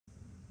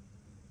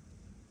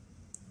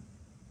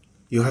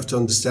You have to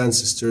understand,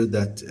 sister,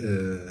 that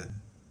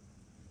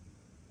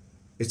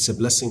it's a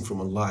blessing from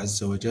Allah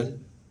Azza wa Jal,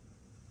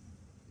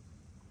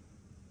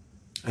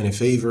 and a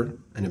favor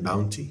and a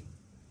bounty.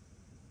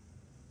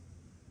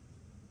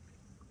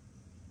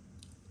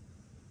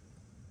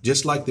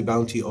 Just like the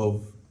bounty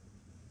of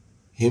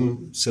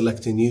Him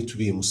selecting you to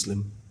be a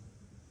Muslim.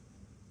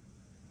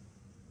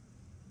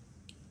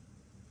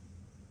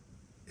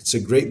 It's a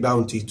great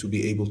bounty to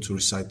be able to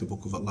recite the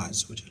Book of Allah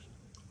Azza wa Jal,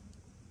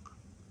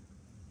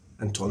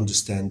 and to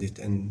understand it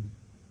and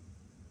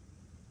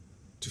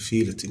to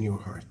feel it in your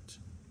heart.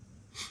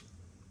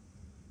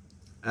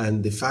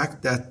 And the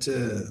fact that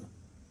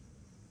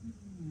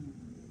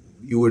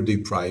you were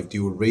deprived,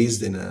 you were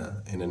raised in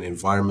an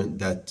environment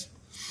that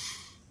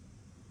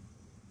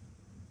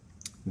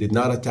did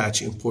not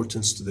attach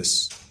importance to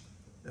this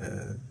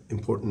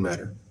important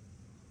matter,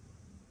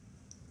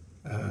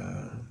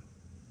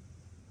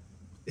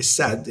 is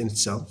sad in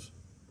itself.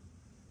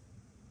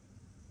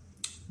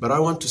 But I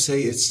want to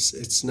say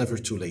it's never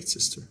too late,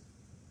 sister.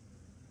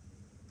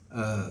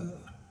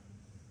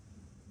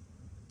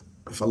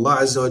 If Allah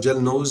Azza wa Jal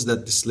knows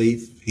that the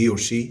slave, he or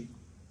she,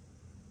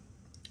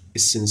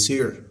 is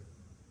sincere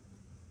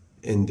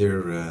in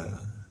their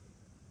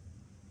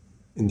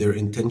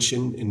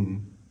intention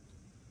in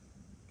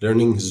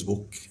learning His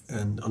book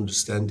and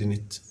understanding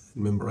it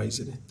and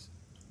memorizing it,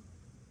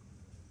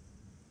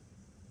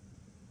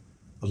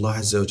 Allah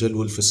Azza wa Jal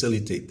will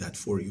facilitate that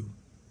for you.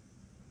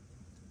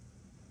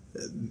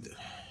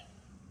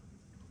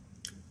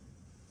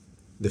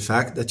 The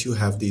fact that you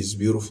have these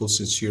beautiful,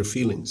 sincere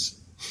feelings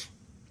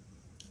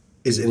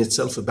is in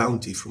itself a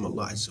bounty from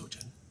Allah Azza wa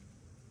Jal.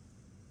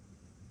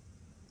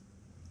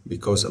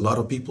 Because a lot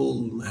of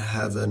people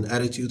have an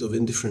attitude of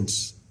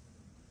indifference.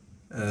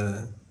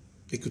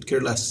 They could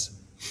care less.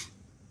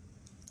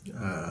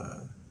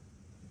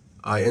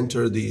 I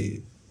enter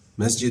the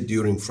masjid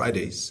during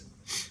Fridays,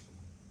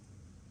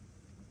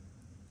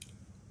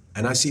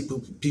 and I see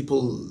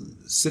people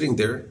sitting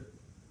there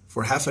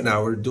for half an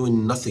hour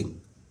doing nothing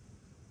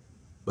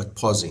but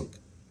pausing.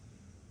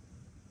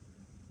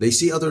 They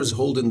see others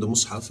holding the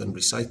Mus'haf and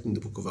reciting the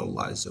Book of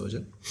Allah Azza wa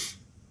Jal,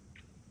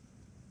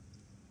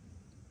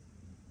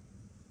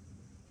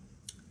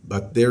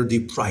 but they're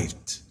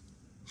deprived.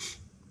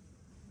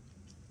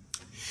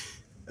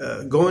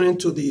 Going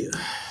into the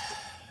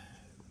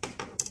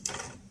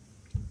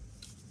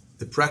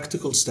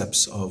practical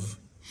steps of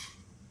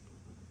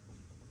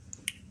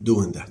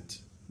doing that.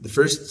 The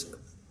first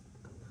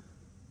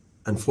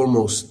and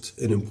foremost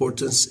in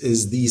importance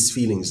is these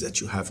feelings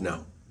that you have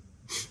now.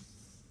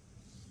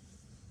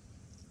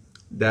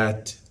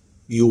 That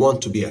you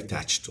want to be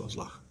attached to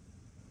Allah.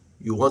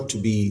 You want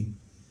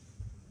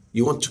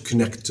to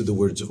connect to the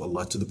words of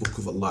Allah, to the Book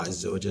of Allah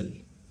Azza wa Jal.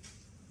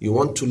 You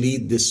want to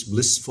lead this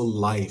blissful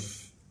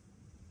life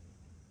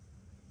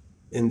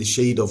in the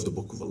shade of the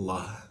Book of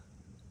Allah,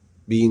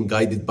 being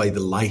guided by the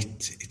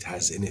light it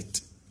has in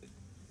it.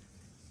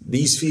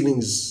 These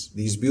feelings,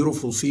 these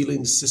beautiful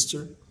feelings,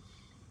 sister,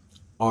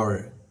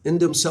 are in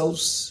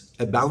themselves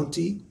a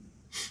bounty,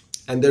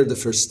 and they're the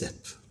first step.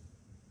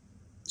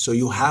 So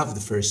you have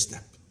the first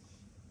step.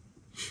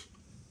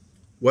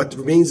 What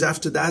remains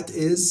after that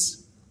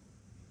is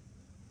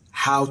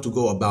how to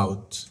go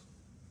about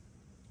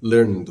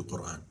learning the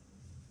Quran.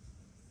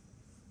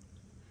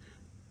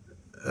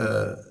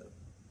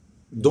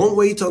 Don't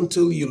wait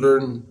until you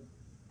learn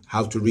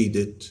how to read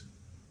it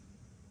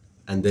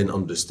and then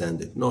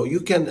understand it. No,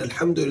 you can,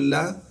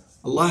 alhamdulillah,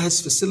 Allah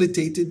has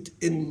facilitated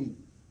in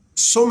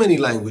so many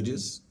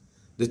languages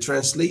the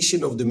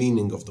translation of the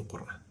meaning of the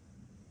Quran.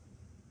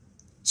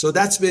 So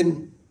that's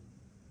been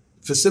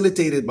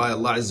facilitated by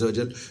Allah Azza wa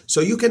Jal. So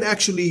you can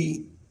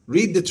actually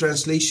read the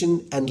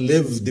translation and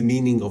live the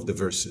meaning of the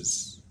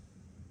verses.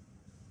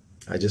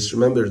 I just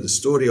remember the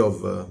story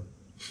of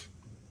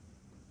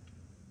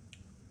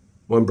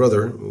one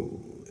brother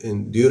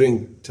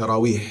during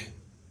Taraweeh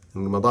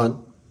in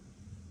Ramadan.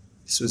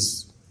 This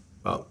was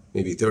about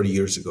maybe 30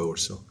 years ago or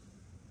so.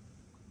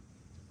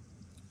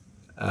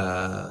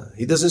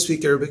 He doesn't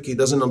speak Arabic, he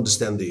doesn't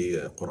understand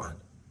the Quran.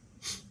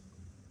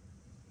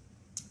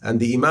 And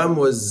the Imam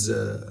was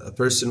a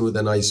person with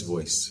a nice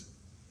voice.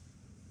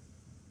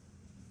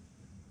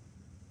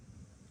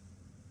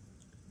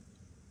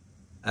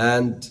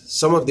 And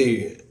some of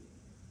the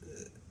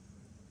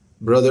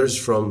brothers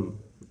from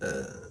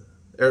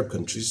Arab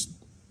countries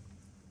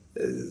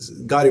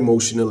got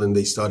emotional and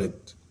they started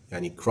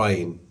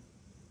crying.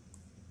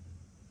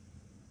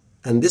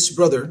 And this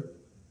brother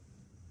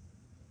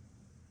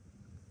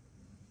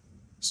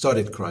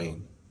started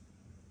crying.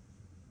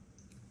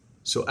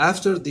 So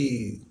after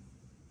the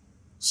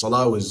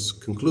Salah was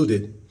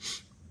concluded,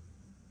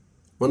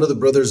 one of the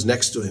brothers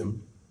next to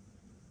him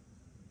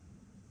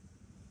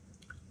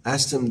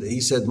asked him, he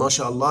said,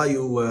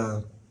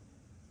 MashaAllah,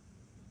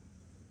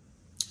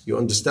 you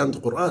understand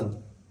the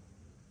Quran?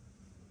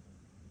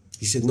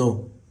 He said,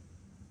 no,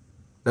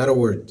 not a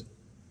word.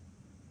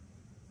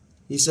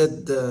 He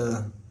said,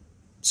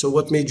 so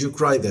what made you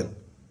cry then?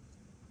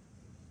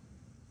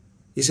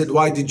 He said,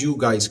 why did you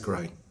guys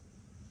cry?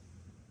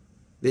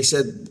 They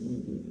said,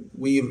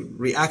 we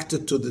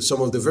reacted to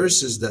some of the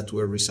verses that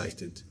were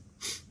recited.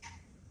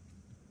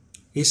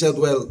 He said,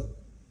 well,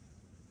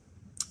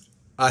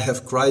 I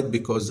have cried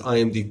because I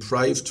am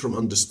deprived from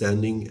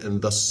understanding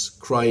and thus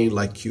crying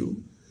like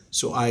you.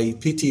 So I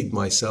pitied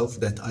myself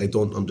that I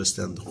don't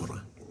understand the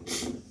Quran.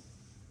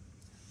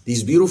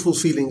 These beautiful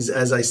feelings,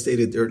 as I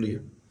stated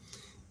earlier,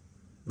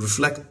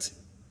 reflect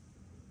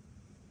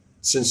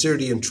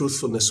sincerity and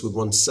truthfulness with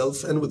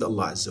oneself and with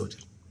Allah Azza wa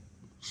Jal.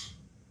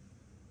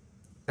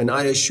 And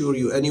I assure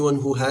you, anyone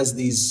who has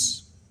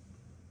these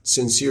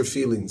sincere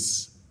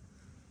feelings,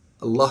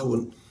 Allah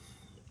will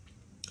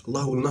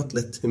not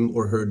let him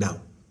or her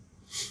down.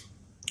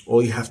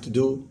 All you have to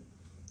do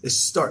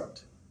is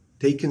start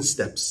taking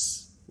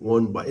steps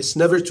one by. It's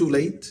never too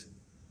late,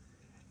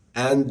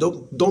 and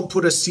don't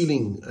put a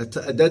ceiling, a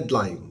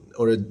deadline,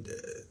 or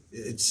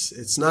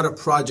it's not a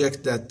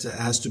project that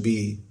has to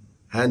be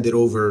handed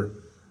over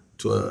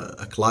to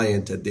a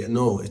client at the end.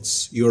 No,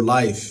 it's your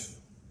life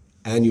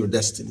and your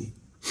destiny.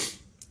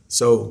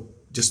 So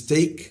just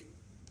take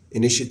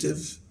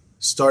initiative.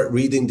 Start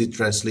reading the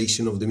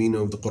translation of the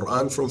meaning of the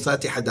Quran from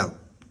Fatiha down,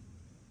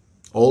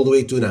 all the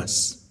way to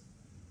Nas.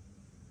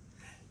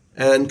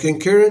 And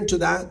concurrent to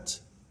that,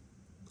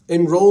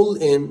 enroll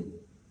in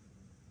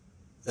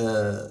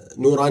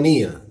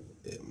Nuraniya.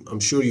 I'm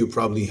sure you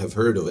probably have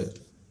heard of it.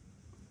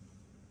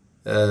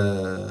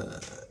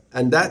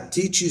 And that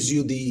teaches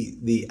you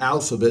the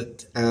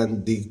alphabet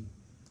and the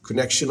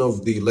connection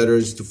of the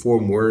letters to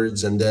form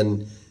words, and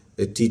then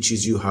it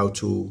teaches you how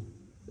to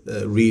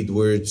read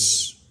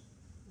words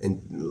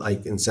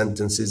in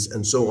sentences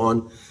and so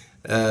on.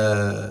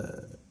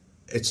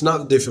 It's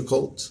not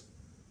difficult,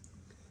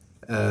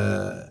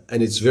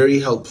 and it's very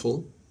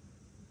helpful.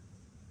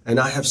 And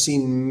I have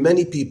seen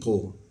many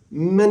people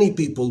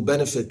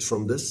benefit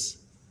from this,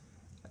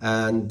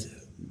 and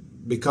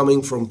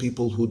becoming from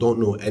people who don't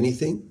know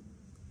anything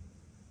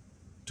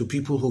to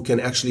people who can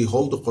actually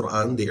hold the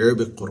Quran, the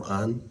Arabic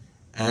Quran,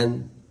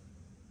 and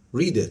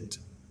read it.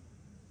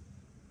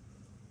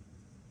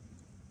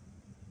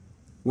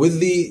 With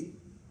the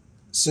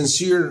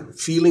sincere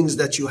feelings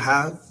that you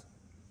have,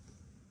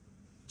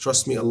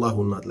 trust me, Allah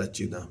will not let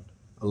you down.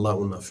 Allah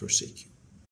will not forsake you.